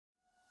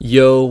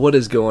Yo, what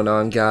is going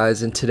on,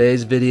 guys? In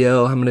today's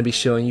video, I'm going to be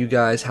showing you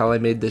guys how I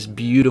made this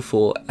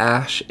beautiful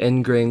ash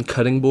end grain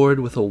cutting board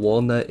with a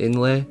walnut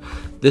inlay.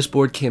 This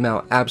board came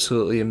out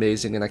absolutely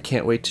amazing and I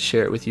can't wait to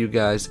share it with you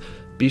guys.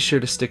 Be sure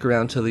to stick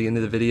around till the end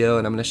of the video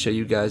and I'm going to show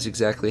you guys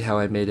exactly how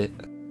I made it.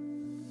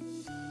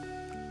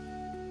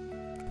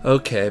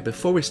 Okay,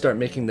 before we start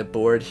making the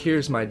board,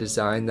 here's my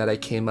design that I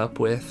came up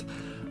with.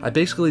 I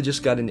basically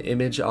just got an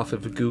image off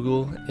of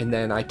Google and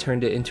then I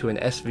turned it into an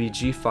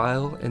SVG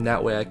file, and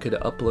that way I could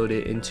upload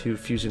it into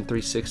Fusion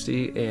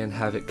 360 and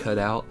have it cut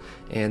out.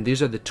 And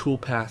these are the tool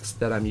paths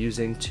that I'm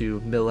using to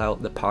mill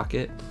out the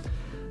pocket.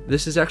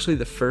 This is actually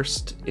the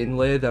first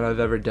inlay that I've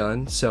ever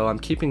done, so I'm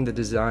keeping the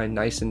design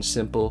nice and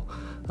simple,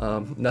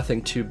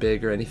 nothing too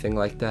big or anything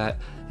like that,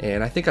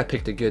 and I think I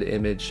picked a good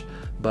image.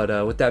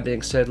 But with that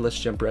being said, let's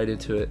jump right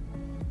into it.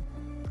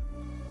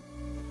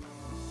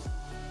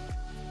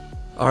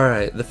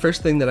 Alright, the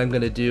first thing that I'm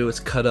going to do is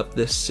cut up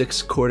this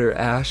 6/4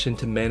 ash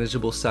into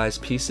manageable size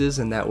pieces,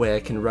 and that way I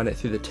can run it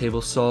through the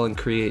table saw and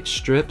create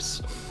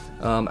strips.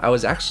 I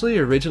was actually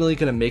originally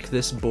going to make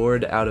this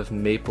board out of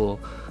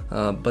maple,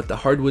 but the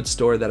hardwood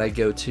store that I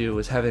go to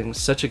was having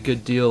such a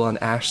good deal on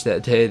ash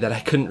that day that I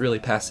couldn't really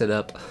pass it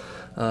up.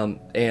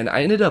 And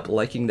I ended up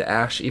liking the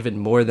ash even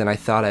more than I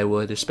thought I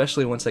would,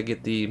 especially once I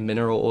get the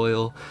mineral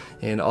oil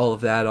and all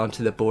of that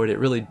onto the board. It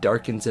really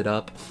darkens it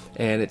up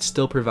and it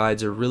still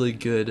provides a really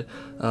good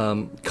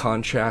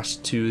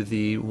contrast to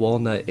the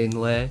walnut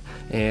inlay,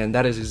 and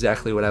that is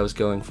exactly what I was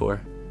going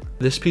for.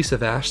 This piece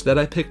of ash that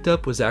I picked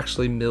up was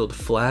actually milled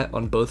flat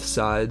on both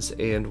sides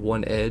and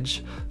one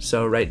edge,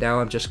 so right now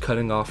I'm just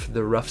cutting off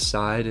the rough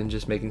side and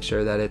just making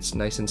sure that it's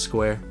nice and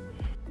square.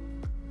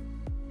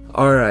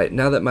 Alright,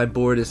 now that my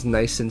board is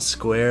nice and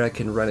square, I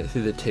can run it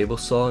through the table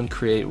saw and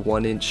create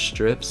 1-inch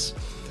strips.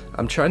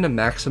 I'm trying to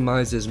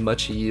maximize as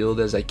much yield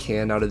as I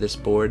can out of this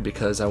board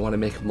because I want to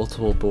make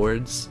multiple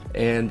boards,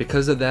 and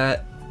because of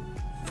that,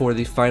 for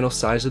the final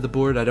size of the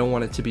board, I don't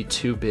want it to be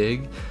too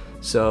big.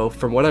 So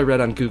from what I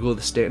read on Google,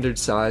 the standard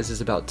size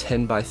is about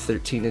 10 by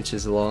 13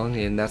 inches long,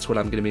 and that's what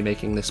I'm going to be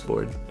making this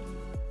board.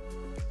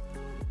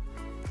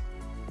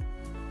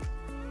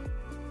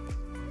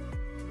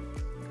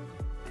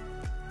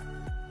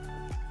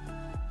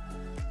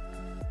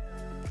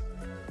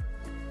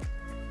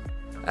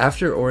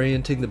 After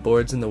orienting the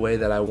boards in the way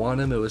that I want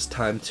them, it was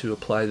time to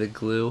apply the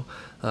glue.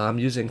 I'm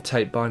using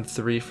Titebond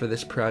 3 for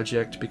this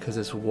project because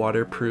it's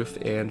waterproof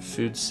and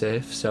food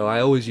safe, so I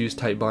always use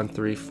Titebond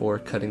 3 for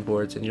cutting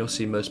boards, and you'll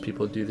see most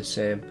people do the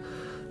same.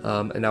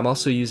 And I'm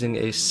also using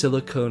a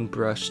silicone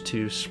brush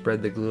to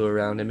spread the glue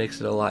around. It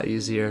makes it a lot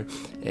easier,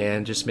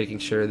 and just making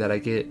sure that I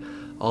get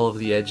all of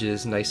the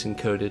edges nice and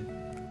coated.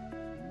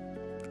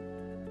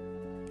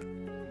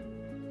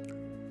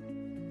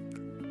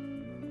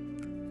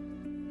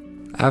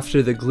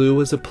 After the glue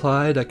was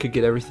applied, I could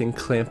get everything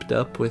clamped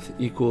up with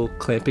equal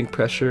clamping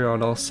pressure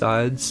on all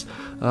sides.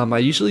 I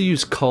usually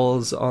use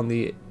cawls on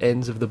the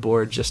ends of the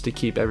board just to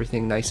keep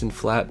everything nice and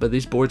flat, but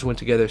these boards went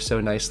together so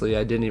nicely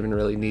I didn't even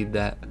really need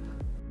that.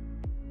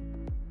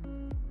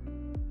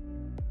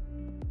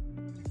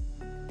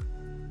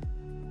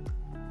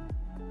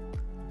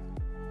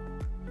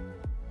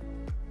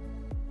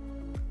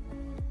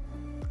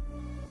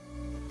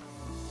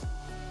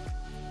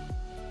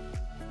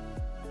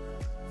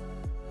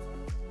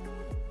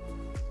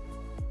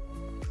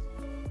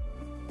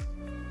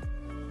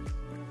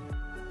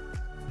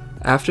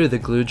 After the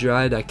glue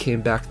dried, I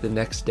came back the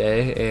next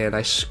day and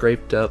I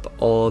scraped up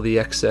all the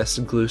excess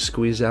glue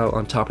squeeze out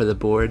on top of the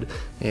board,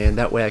 and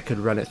that way I could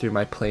run it through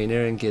my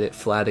planer and get it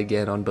flat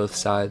again on both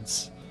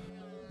sides.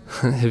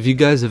 If you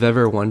guys have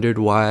ever wondered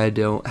why I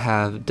don't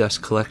have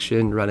dust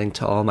collection running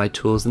to all my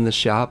tools in the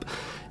shop,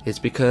 it's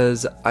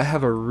because I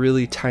have a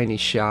really tiny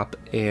shop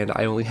and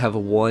I only have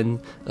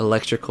one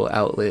electrical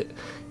outlet,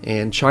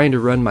 and trying to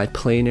run my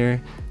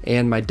planer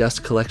and my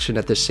dust collection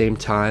at the same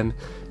time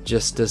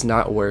just does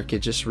not work. It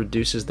just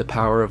reduces the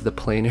power of the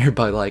planer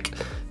by like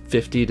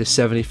 50 to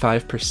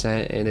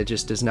 75%, and it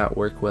just does not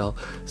work well.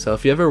 So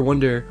if you ever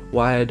wonder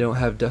why I don't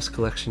have dust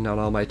collection on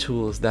all my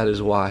tools, that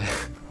is why.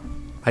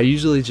 I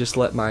usually just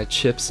let my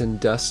chips and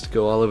dust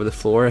go all over the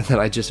floor and then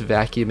I just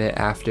vacuum it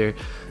after,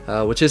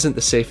 which isn't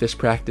the safest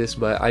practice,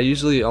 but I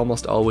usually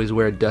almost always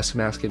wear a dust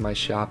mask in my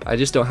shop. I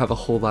just don't have a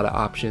whole lot of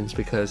options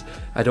because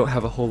I don't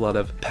have a whole lot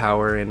of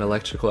power and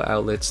electrical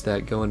outlets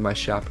that go in my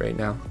shop right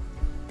now.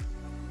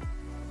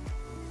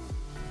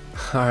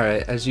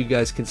 Alright, as you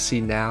guys can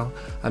see now,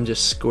 I'm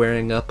just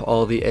squaring up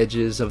all the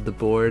edges of the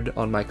board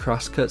on my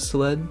crosscut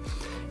sled,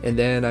 and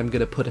then I'm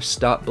going to put a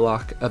stop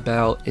block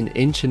about 1 1/8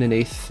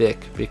 inches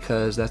thick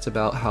because that's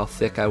about how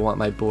thick I want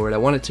my board. I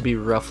want it to be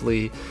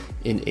roughly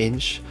 1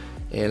 inch,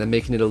 and I'm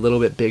making it a little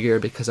bit bigger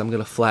because I'm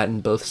going to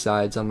flatten both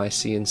sides on my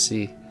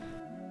CNC.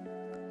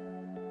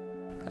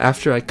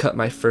 After I cut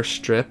my first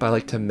strip, I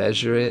like to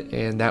measure it,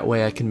 and that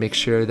way I can make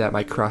sure that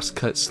my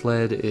crosscut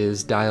sled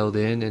is dialed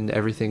in and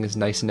everything is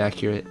nice and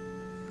accurate.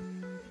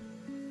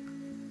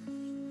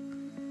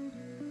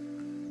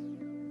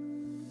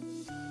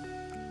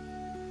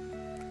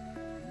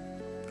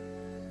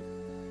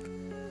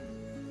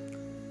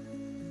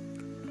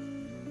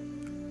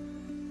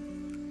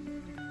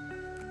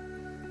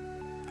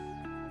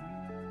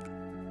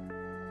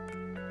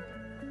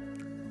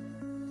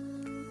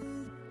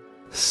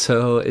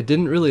 So it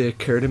didn't really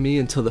occur to me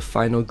until the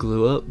final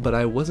glue up, but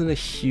I wasn't a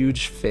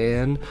huge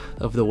fan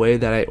of the way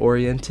that I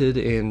oriented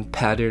and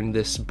patterned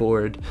this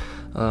board.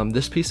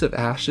 This piece of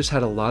ash just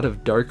had a lot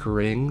of dark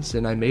rings,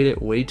 and I made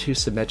it way too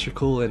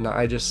symmetrical, and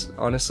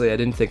honestly, I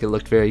didn't think it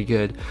looked very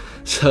good.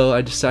 So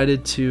I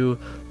decided to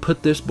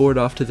put this board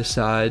off to the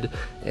side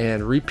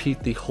and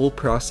repeat the whole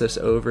process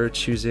over,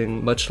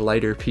 choosing much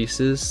lighter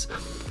pieces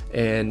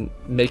and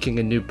making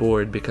a new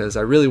board because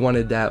I really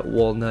wanted that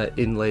walnut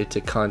inlay to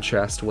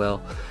contrast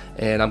well.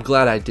 And I'm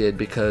glad I did,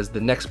 because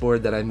the next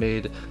board that I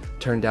made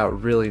turned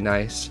out really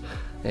nice.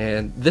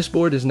 And this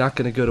board is not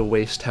going to go to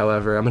waste,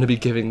 however. I'm going to be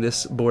giving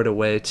this board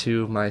away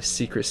to my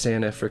Secret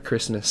Santa for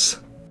Christmas.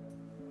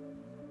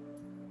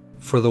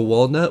 For the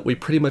walnut, we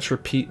pretty much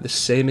repeat the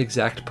same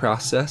exact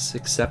process,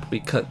 except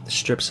we cut the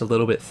strips a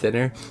little bit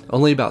thinner,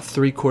 only about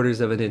 3/4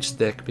 of an inch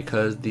thick,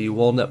 because the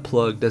walnut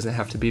plug doesn't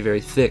have to be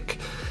very thick.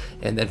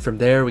 And then from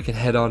there we can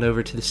head on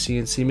over to the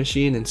CNC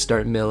machine and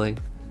start milling.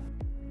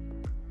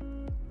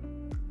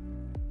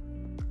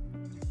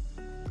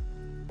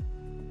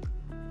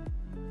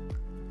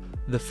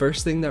 The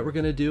first thing that we're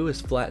going to do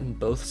is flatten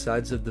both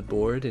sides of the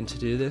board, and to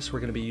do this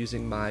we're going to be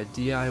using my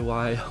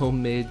DIY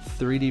homemade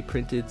 3D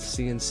printed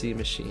CNC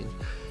machine.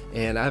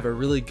 And I have a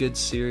really good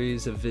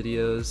series of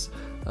videos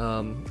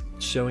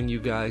showing you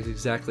guys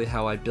exactly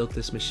how I built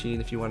this machine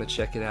if you want to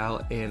check it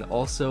out. And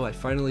also I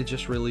finally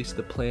just released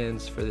the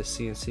plans for this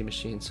CNC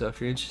machine, so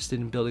if you're interested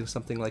in building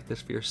something like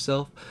this for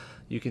yourself,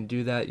 you can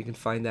do that. You can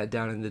find that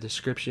down in the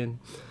description.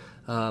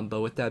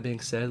 But with that being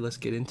said, let's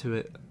get into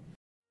it.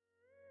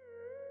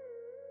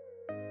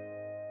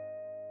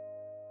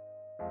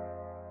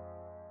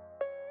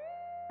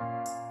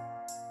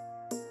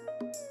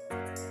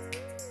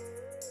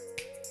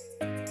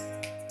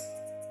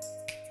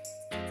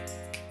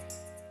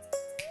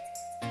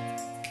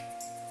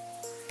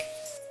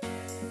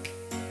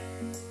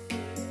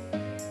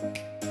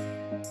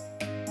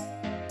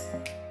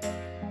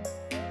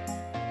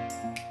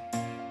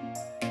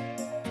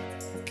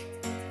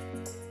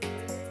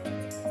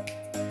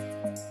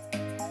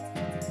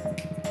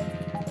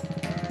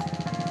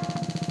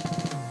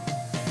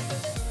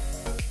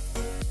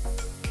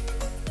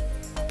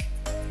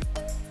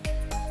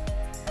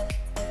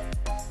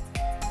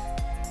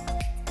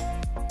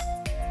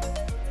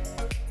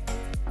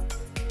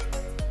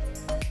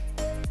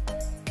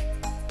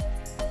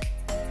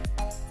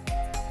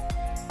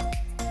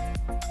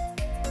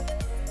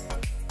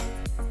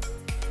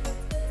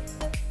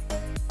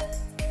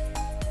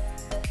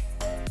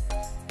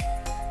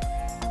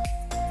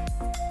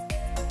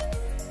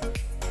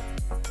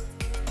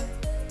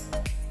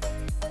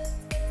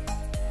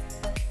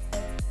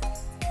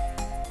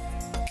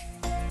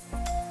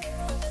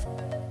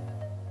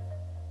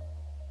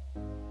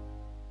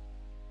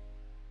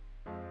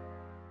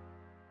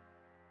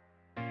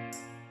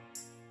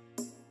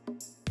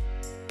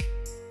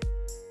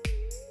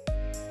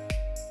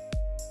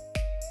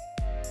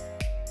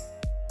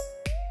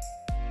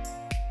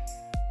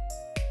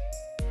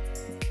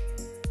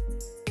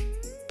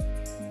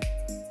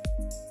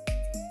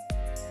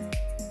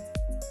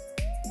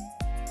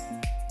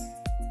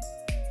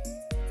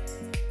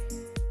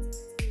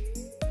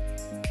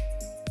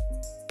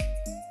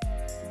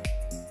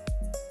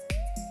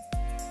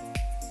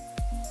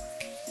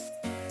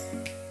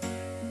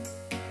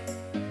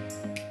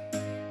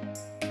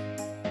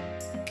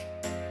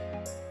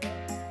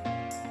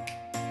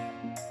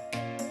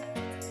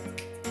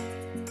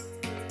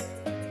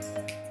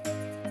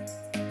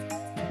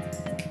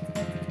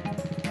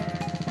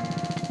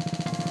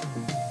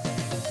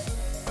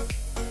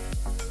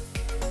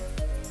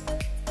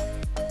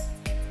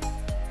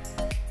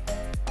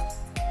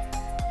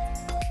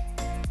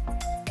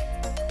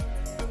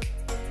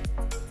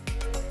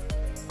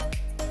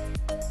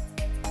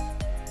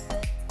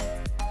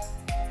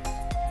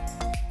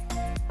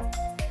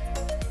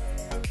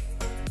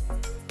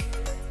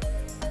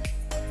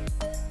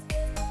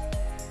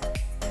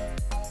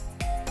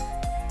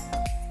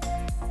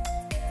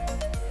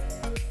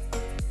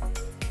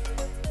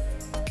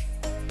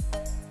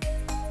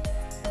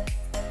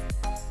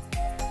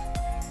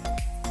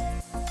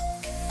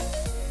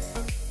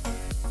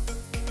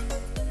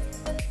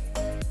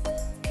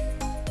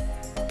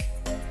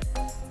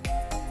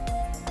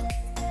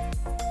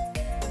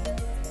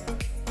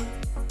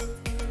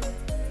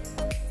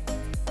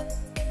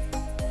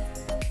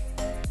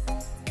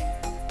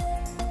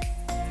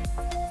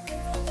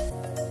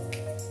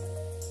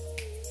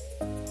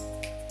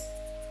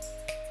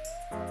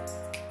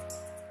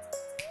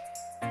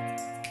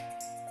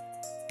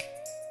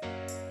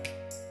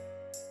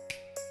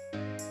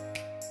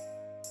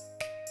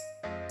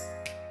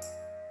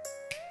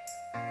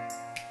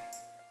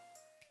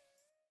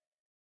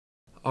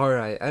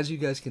 Alright, as you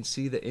guys can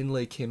see, the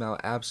inlay came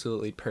out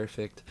absolutely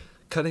perfect.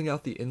 Cutting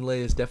out the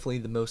inlay is definitely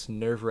the most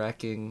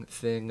nerve-wracking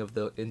thing of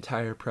the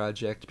entire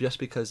project, just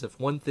because if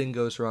one thing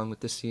goes wrong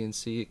with the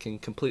CNC, it can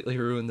completely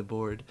ruin the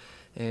board.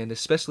 And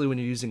especially when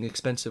you're using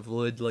expensive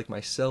wood like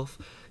myself,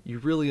 you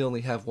really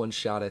only have one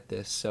shot at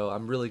this, so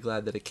I'm really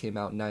glad that it came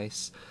out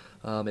nice.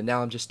 And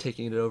now I'm just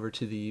taking it over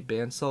to the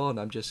bandsaw and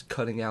I'm just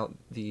cutting out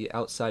the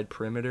outside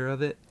perimeter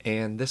of it,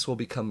 and this will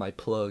become my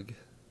plug.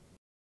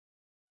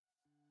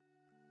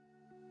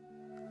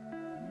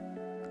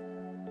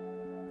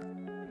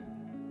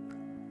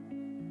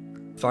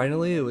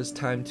 Finally, it was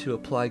time to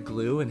apply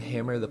glue and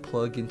hammer the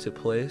plug into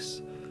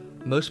place.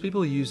 Most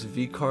people use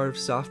VCarve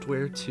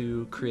software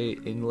to create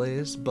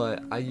inlays,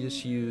 but I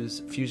just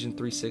use Fusion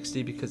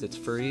 360 because it's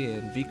free,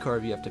 and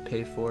VCarve you have to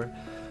pay for.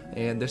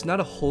 And there's not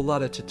a whole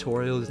lot of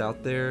tutorials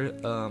out there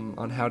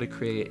on how to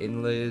create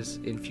inlays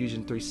in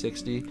Fusion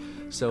 360,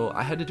 so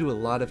I had to do a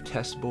lot of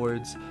test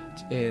boards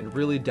and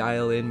really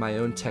dial in my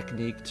own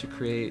technique to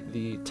create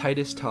the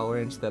tightest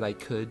tolerance that I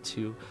could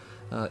to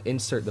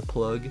insert the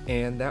plug,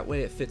 and that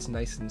way it fits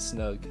nice and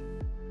snug.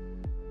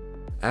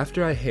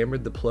 After I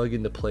hammered the plug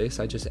into place,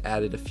 I just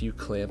added a few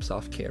clamps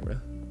off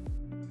camera.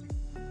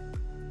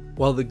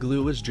 While the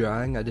glue was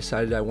drying, I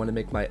decided I want to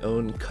make my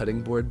own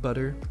cutting board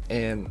butter,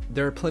 and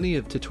there are plenty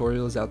of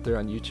tutorials out there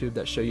on YouTube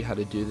that show you how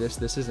to do this.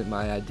 This isn't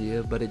my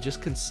idea, but it just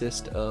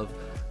consists of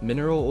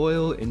mineral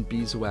oil and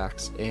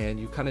beeswax, and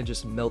you kind of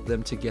just melt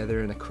them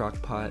together in a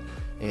crock pot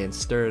and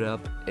stir it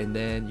up, and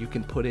then you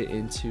can put it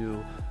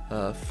into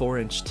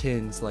 4-inch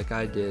tins like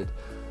I did,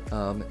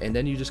 and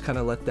then you just kind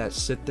of let that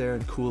sit there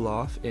and cool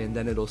off, and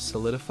then it'll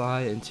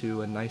solidify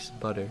into a nice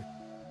butter.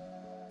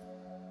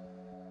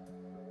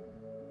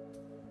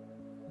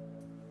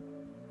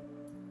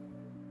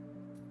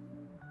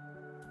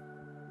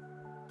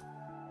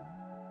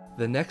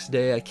 The next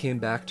day I came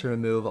back to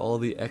remove all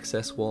the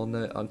excess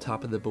walnut on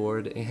top of the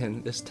board,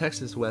 and this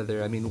Texas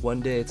weather, I mean, one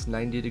day it's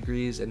 90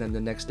 degrees and then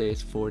the next day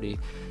it's 40,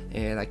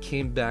 and I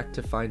came back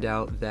to find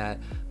out that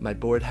my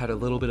board had a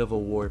little bit of a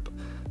warp,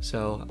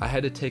 so I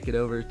had to take it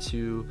over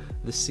to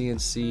the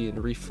CNC and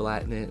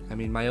reflatten it. I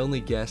mean, my only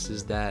guess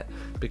is that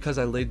because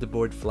I laid the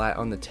board flat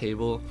on the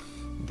table,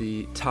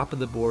 the top of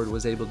the board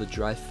was able to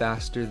dry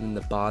faster than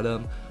the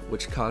bottom,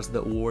 which caused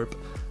the warp.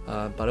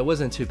 But it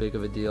wasn't too big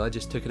of a deal. I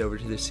just took it over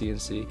to the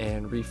CNC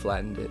and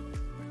reflattened it.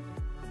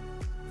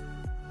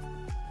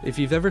 If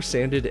you've ever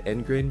sanded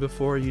end grain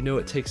before, you know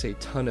it takes a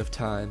ton of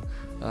time.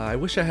 I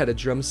wish I had a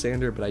drum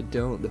sander, but I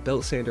don't. The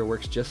belt sander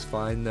works just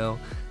fine though,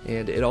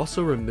 and it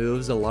also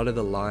removes a lot of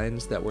the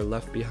lines that were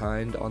left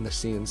behind on the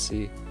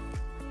CNC.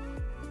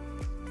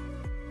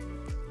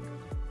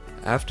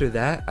 After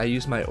that, I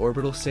use my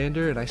orbital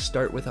sander and I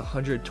start with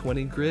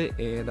 120 grit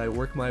and I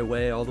work my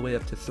way all the way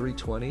up to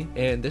 320.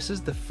 And this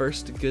is the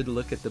first good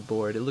look at the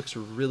board. It looks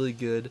really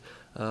good.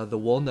 The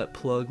walnut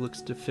plug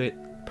looks to fit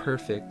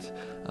perfect,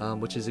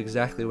 which is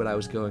exactly what I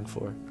was going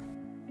for.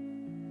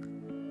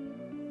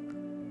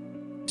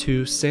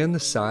 To sand the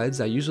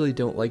sides, I usually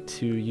don't like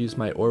to use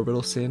my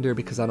orbital sander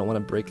because I don't want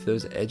to break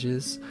those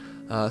edges.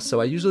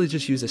 So I usually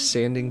just use a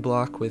sanding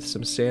block with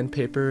some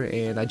sandpaper,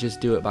 and I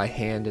just do it by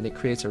hand, and it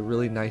creates a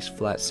really nice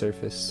flat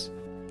surface.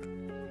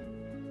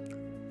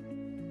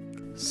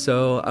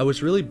 So I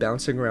was really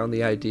bouncing around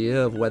the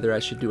idea of whether I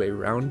should do a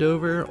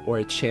roundover or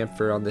a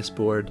chamfer on this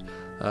board,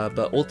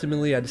 but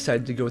ultimately I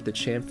decided to go with the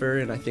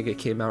chamfer, and I think it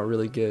came out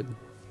really good.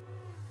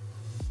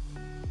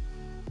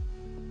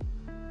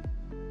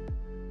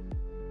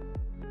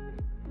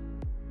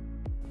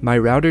 My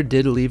router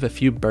did leave a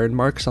few burn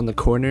marks on the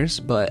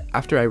corners, but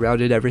after I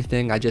routed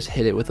everything, I just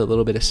hit it with a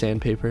little bit of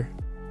sandpaper.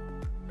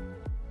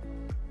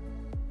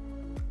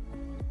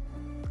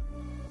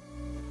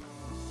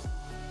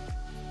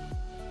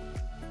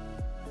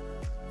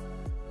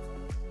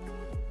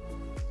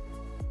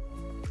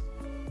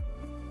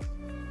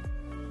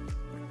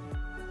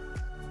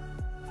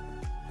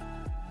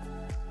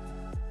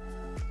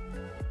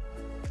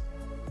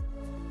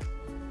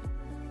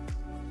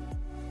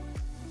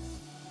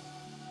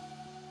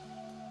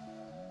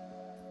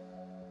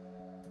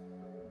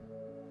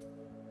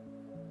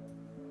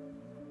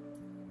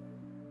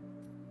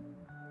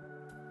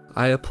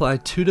 I apply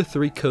 2 to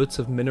 3 coats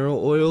of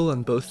mineral oil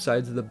on both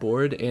sides of the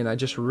board, and I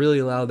just really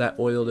allow that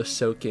oil to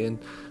soak in.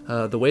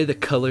 The way the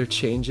color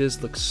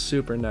changes looks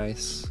super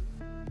nice.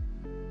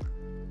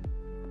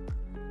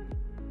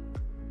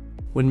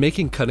 When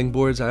making cutting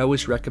boards, I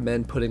always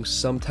recommend putting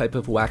some type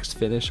of wax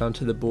finish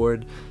onto the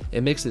board.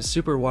 It makes it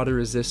super water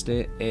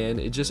resistant, and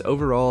it just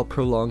overall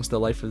prolongs the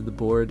life of the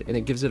board, and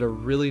it gives it a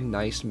really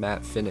nice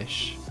matte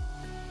finish.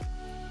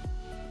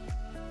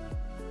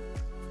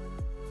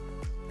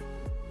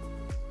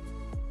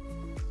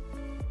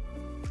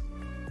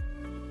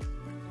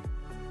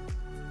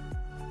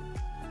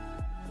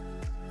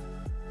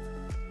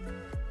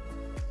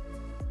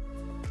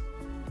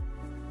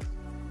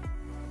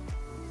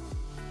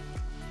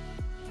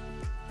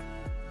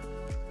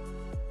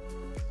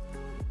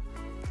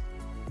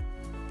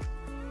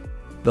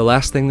 The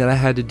last thing that I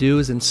had to do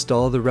is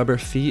install the rubber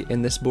feet,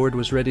 and this board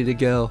was ready to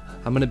go.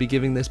 I'm going to be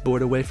giving this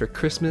board away for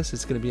Christmas.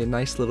 It's going to be a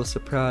nice little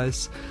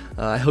surprise.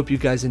 I hope you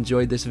guys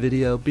enjoyed this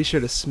video. Be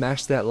sure to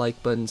smash that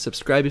like button,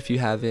 subscribe if you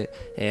haven't,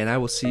 and I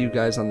will see you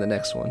guys on the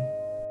next one.